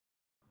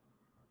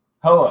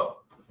Hello,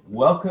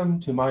 welcome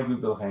to my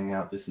Google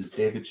Hangout. This is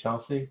David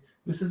Chelsea.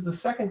 This is the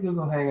second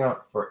Google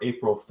Hangout for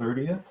April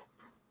 30th,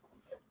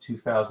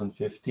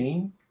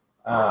 2015.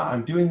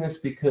 I'm doing this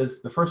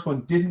because the first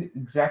one didn't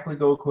exactly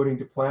go according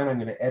to plan. I'm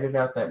going to edit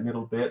out that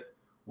middle bit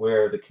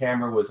where the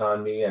camera was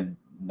on me and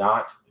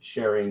not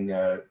sharing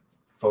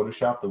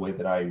Photoshop the way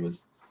that I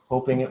was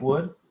hoping it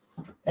would.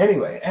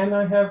 Anyway, and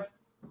I have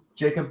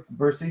Jacob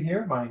Bursey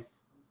here, my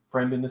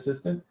friend and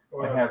assistant.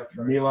 I have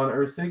Milan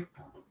Ursig,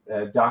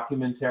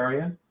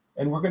 documentarian,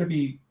 and we're going to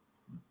be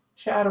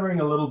chattering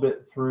a little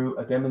bit through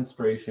a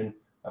demonstration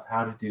of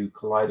how to do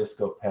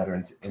kaleidoscope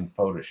patterns in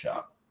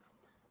Photoshop.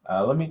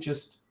 Let me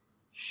just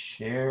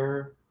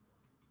share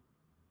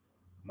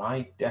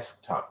my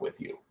desktop with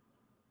you.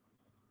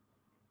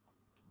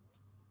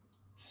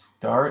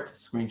 Start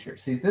screen share.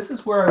 See, this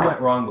is where I went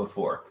wrong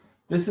before.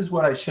 This is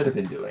what I should have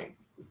been doing.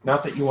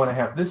 Not that you want to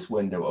have this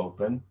window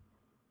open.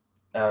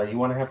 You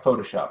want to have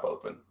Photoshop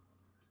open.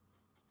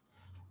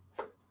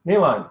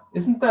 Milan,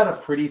 isn't that a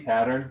pretty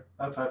pattern?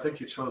 I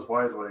think you chose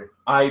wisely.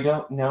 I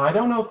don't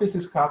know if this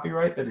is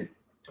copyright, but it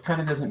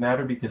kind of doesn't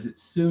matter because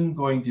it's soon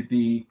going to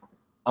be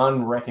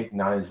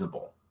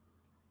unrecognizable.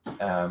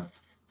 And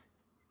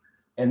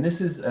this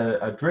is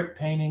a drip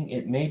painting.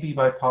 It may be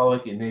by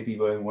Pollock. It may be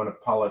by one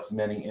of Pollock's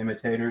many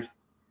imitators.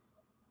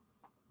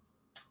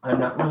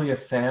 I'm not really a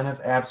fan of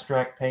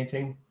abstract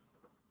painting,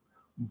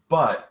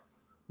 but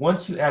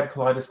once you add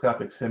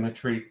kaleidoscopic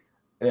symmetry,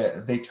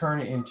 they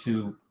turn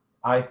into,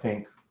 I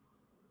think,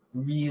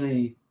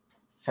 really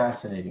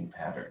fascinating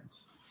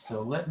patterns.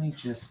 So let me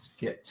just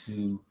get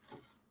to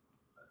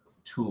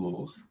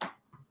tools.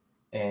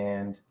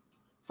 And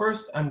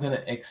first, I'm going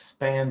to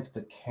expand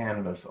the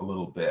canvas a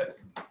little bit.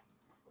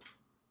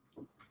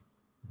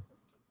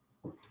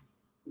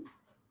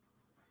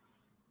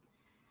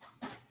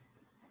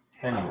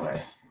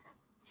 Anyway,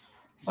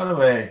 by the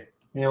way,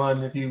 Milan,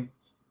 have you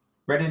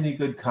read any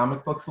good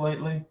comic books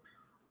lately?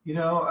 You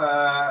know,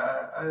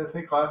 I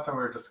think last time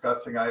we were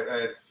discussing,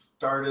 I had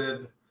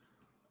started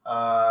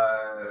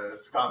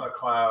Scott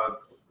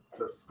McCloud's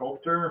The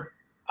Sculptor.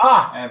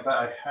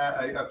 But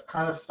I've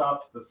kind of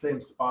stopped at the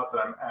same spot that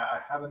I'm at. I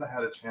haven't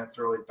had a chance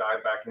to really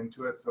dive back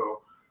into it.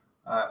 So,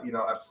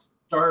 I've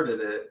started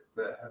it,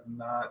 but have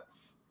not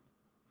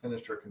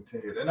finished or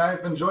continued. And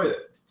I've enjoyed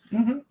it.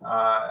 Mm-hmm.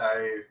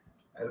 I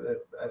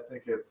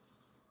think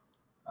it's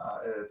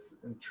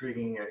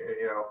intriguing.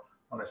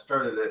 When I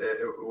started it,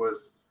 it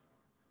was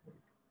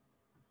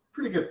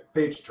pretty good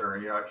page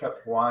turner. I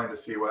kept wanting to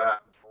see what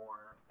happened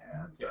more,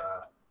 and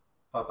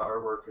thought the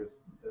artwork is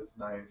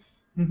nice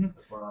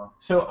as well.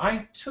 So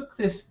I took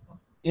this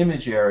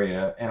image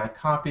area and I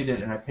copied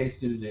it and I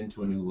pasted it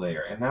into a new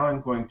layer, and now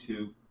I'm going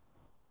to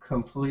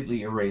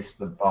completely erase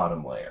the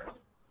bottom layer.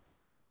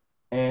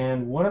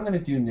 And what I'm going to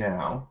do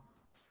now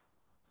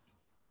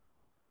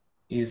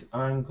is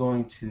I'm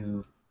going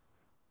to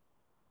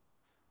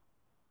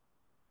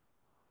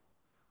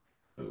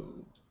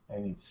I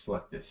need to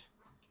select this.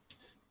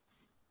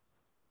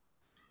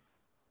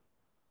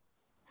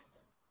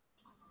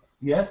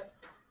 Yes?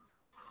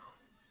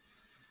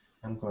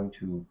 I'm going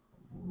to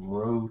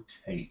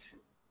rotate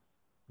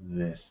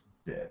this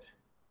bit.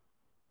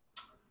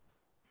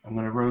 I'm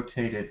going to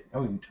rotate it.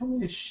 Oh, you told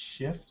me to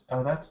shift?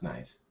 Oh, that's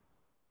nice.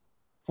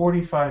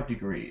 45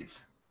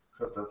 degrees.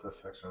 Except that's a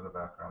section of the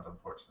background,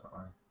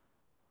 unfortunately.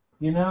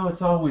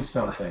 It's always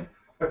something.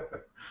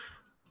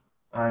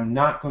 I'm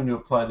not going to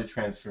apply the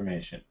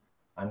transformation.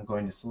 I'm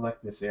going to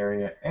select this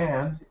area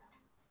and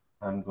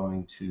I'm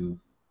going to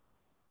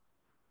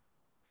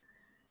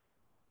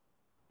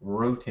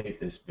rotate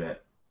this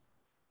bit.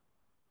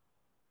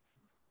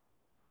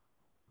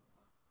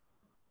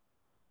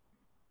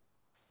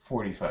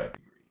 .45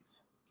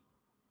 degrees.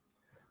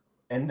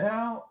 And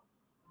now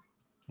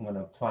I'm going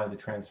to apply the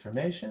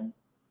transformation,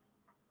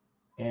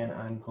 and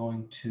I'm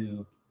going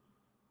to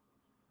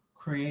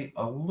create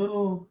a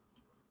little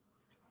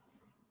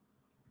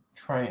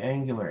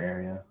triangular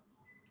area.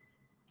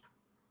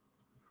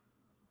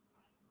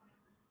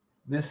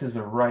 This is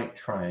a right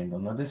triangle.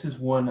 Now this is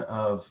one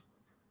of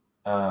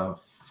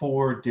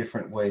 4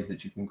 different ways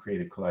that you can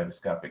create a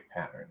kaleidoscopic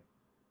pattern,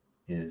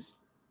 is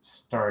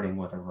starting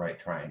with a right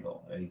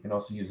triangle. You can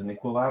also use an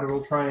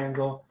equilateral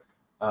triangle.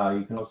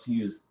 You can also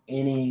use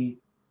any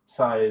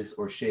size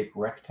or shape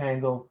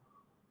rectangle,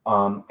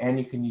 and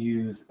you can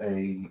use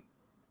a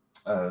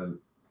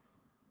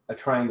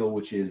triangle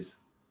which is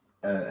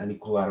an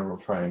equilateral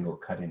triangle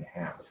cut in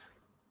half.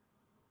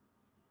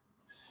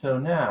 So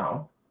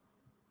now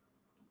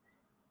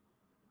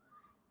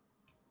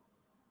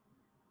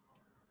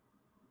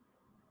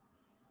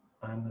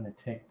I'm going to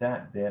take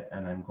that bit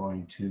and I'm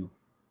going to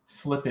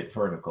flip it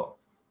vertical.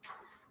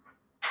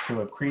 So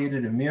I've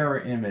created a mirror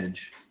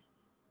image,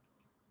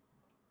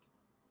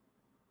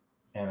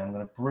 and I'm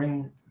going to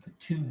bring the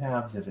 2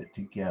 halves of it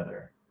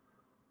together.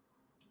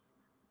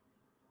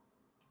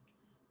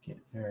 Get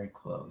very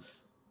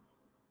close.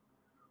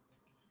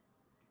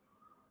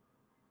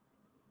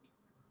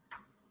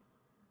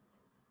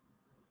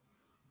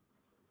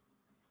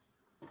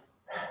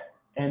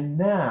 And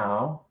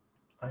now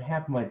I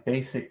have my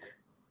basic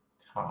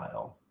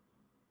tile.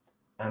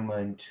 I'm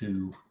going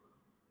to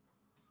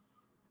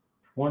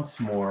once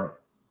more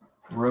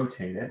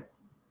rotate it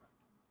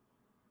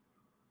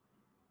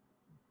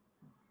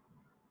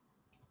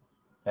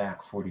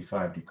back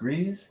 45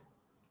 degrees.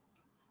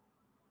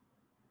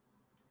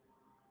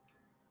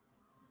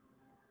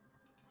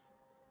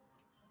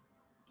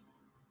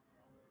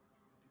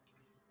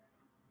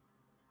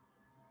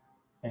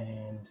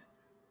 And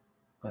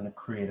I'm going to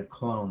create a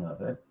clone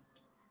of it.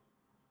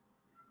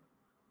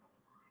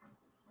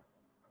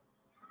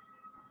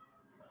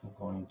 I'm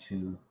going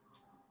to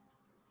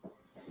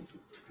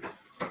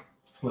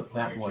flip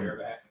that one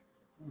back.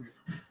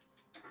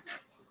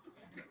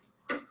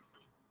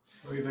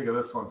 What do you think of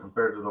this one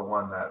compared to the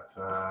one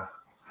that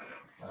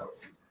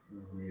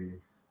we?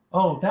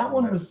 Oh, that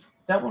one was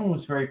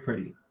very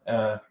pretty.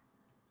 That's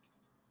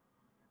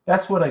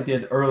what I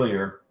did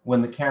earlier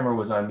when the camera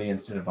was on me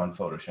instead of on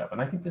Photoshop, and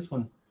I think this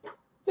one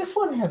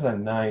has a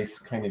nice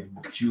kind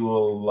of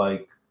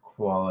jewel-like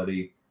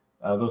quality.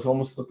 Those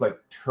almost look like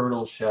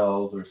turtle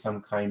shells or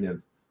some kind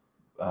of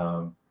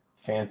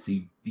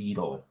fancy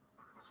beetle.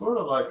 Sort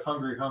of like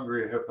Hungry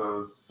Hungry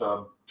Hippos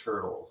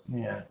sub-turtles.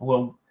 Yeah,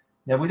 well,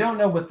 now we don't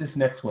know what this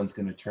next one's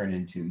going to turn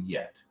into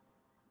yet.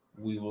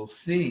 We will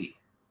see.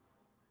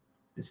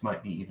 This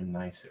might be even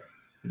nicer.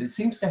 But it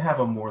seems to have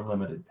a more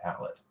limited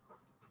palette.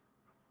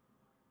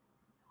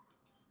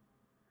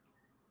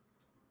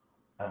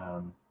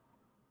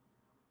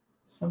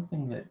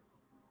 Something that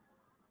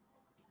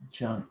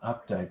John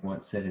Updike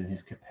once said in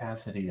his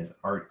capacity as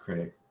art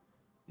critic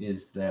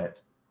is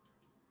that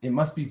it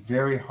must be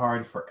very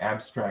hard for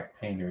abstract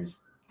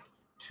painters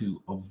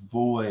to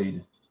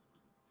avoid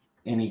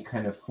any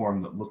kind of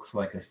form that looks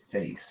like a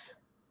face.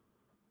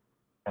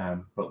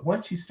 But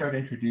once you start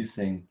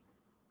introducing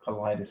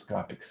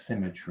kaleidoscopic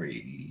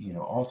symmetry, you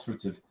know, all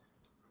sorts of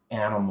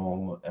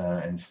animal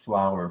and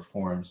flower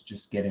forms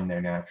just get in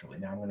there naturally.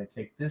 Now I'm going to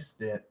take this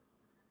bit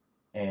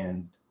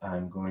and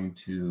I'm going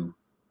to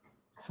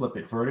flip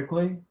it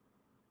vertically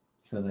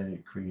so that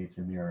it creates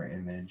a mirror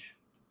image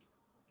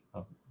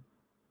of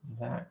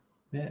that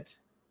bit.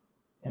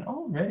 And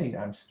already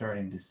I'm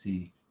starting to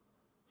see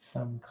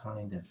some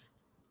kind of,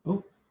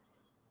 oop,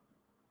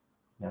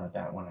 no,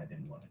 that one I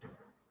didn't want to do.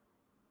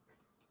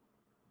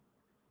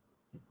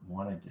 It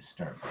wanted to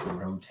start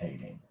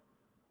rotating.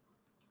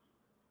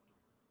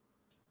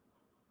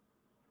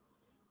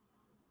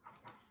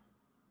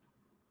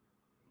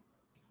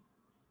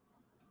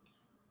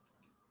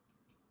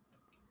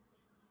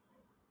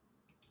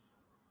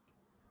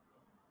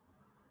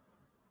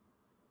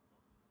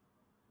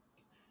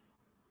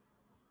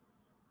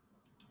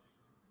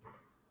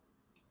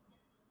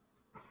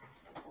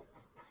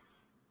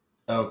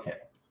 Okay.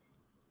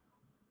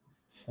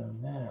 So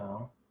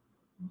now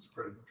it's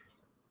pretty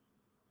interesting.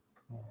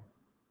 Yeah.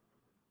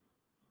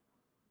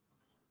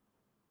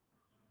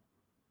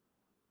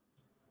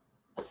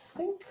 I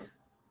think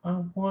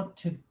I want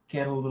to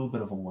get a little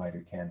bit of a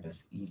wider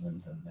canvas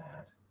even than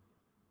that.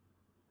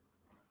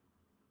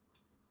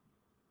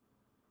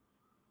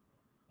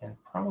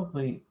 And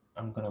probably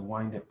I'm going to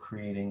wind up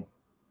creating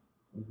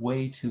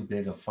way too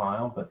big a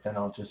file, but then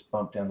I'll just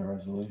bump down the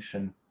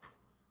resolution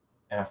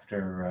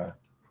after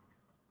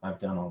I've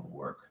done all the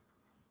work.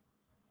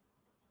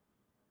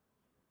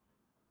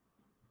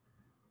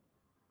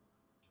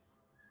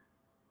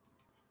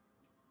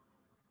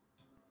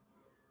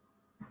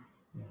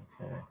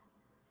 Okay.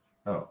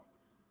 Oh,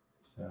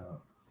 so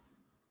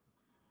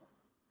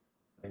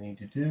what I need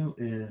to do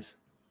is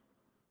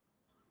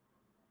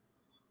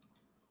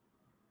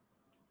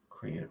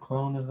create a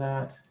clone of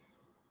that.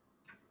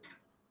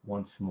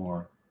 Once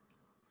more,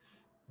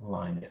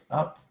 line it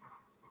up.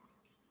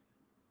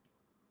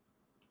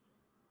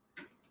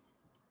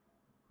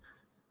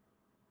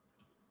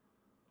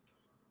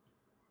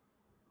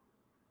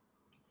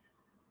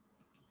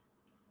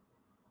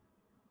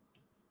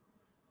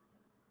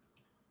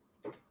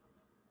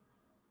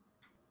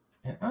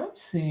 And I'm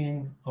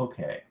seeing,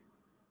 okay,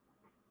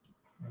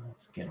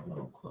 let's get a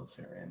little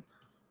closer in.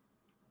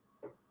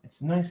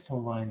 It's nice to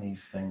line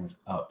these things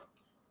up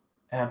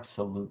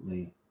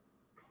absolutely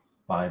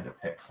by the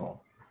pixel.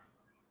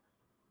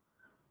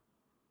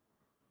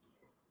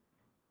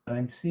 But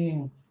I'm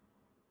seeing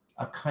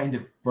a kind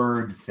of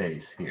bird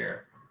face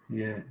here.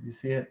 You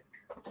see it?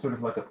 Sort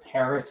of like a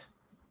parrot.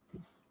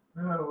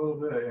 Yeah, a little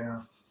bit, yeah.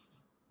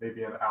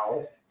 Maybe an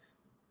owl.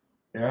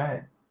 All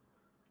right.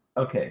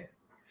 Okay,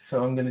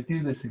 so I'm going to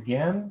do this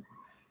again.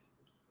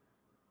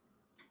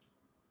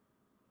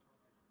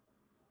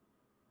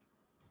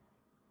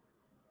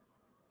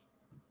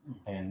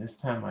 And this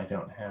time I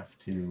don't have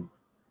to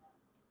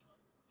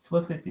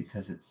flip it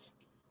because it's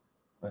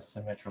a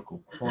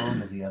symmetrical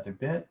clone of the other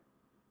bit.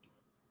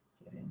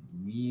 Get in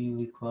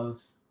really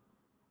close.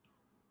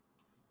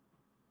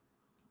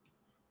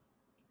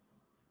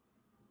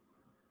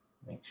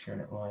 Make sure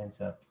it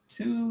lines up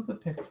to the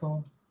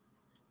pixel.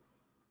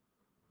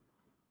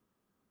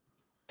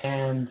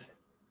 And,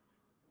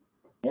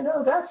 you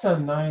know, that's a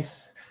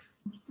nice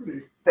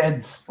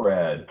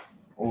bedspread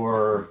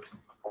or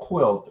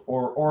quilt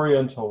or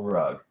oriental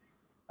rug.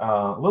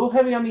 A little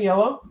heavy on the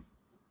yellow,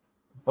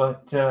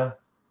 but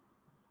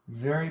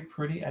very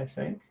pretty, I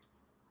think.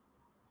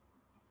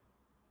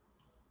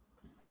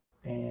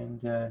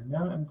 And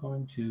now I'm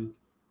going to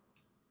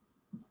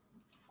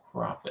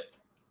crop it.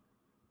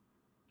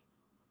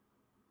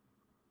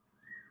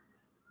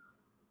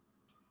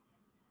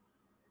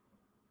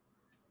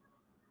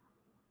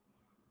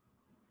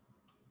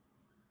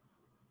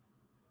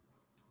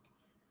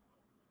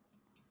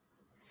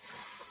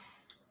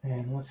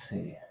 And let's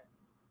see.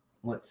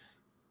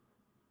 What's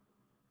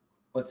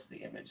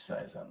the image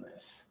size on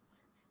this?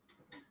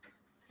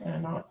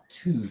 Not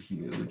too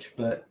huge,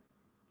 but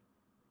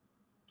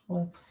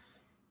let's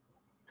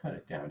cut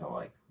it down to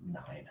like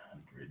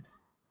 900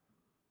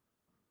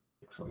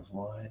 pixels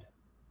wide.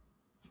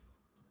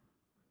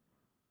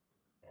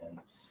 And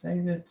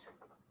save it.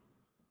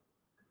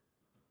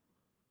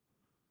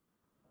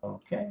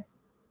 Okay.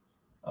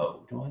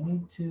 Oh, do I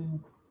need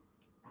to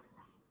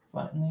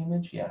flatten the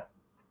image? Yeah,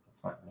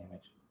 flatten the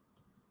image.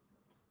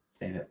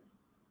 Save it.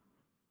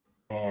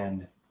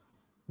 And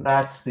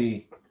that's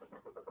the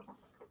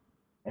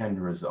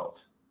end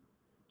result.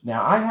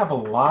 Now, I have a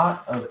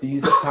lot of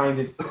these kind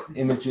of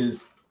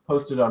images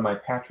posted on my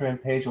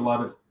Patreon page, a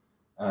lot of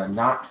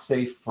not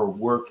safe for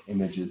work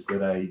images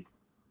that I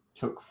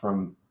took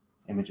from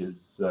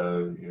images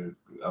of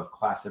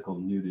classical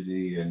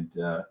nudity and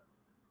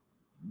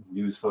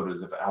news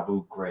photos of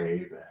Abu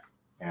Ghraib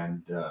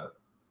and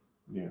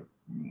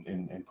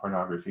in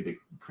pornography that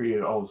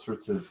created all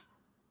sorts of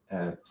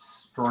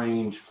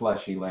strange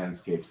fleshy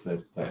landscapes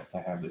that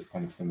have this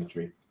kind of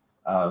symmetry.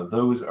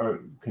 Those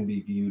can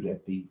be viewed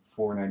at the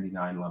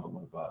 $4.99 level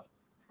and above.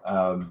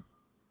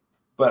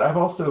 But I've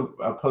also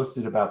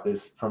posted about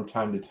this from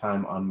time to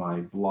time on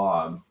my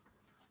blog,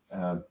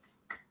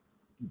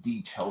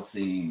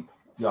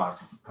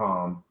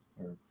 dchelsea.com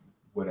or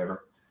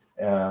whatever.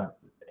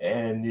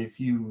 And if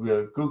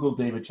you Google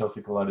David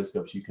Chelsea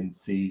kaleidoscopes, you can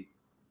see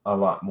a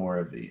lot more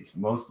of these.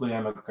 Mostly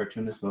I'm a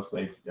cartoonist.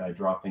 Mostly I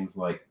draw things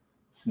like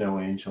Snow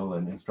Angel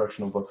and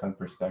instructional books on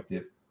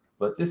perspective.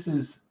 But this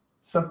is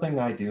something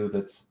I do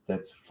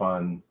that's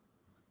fun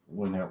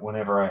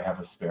whenever I have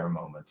a spare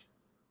moment.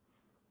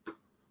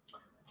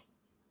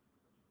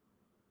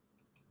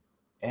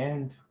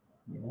 And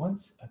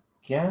once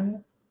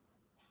again,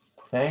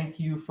 thank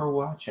you for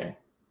watching.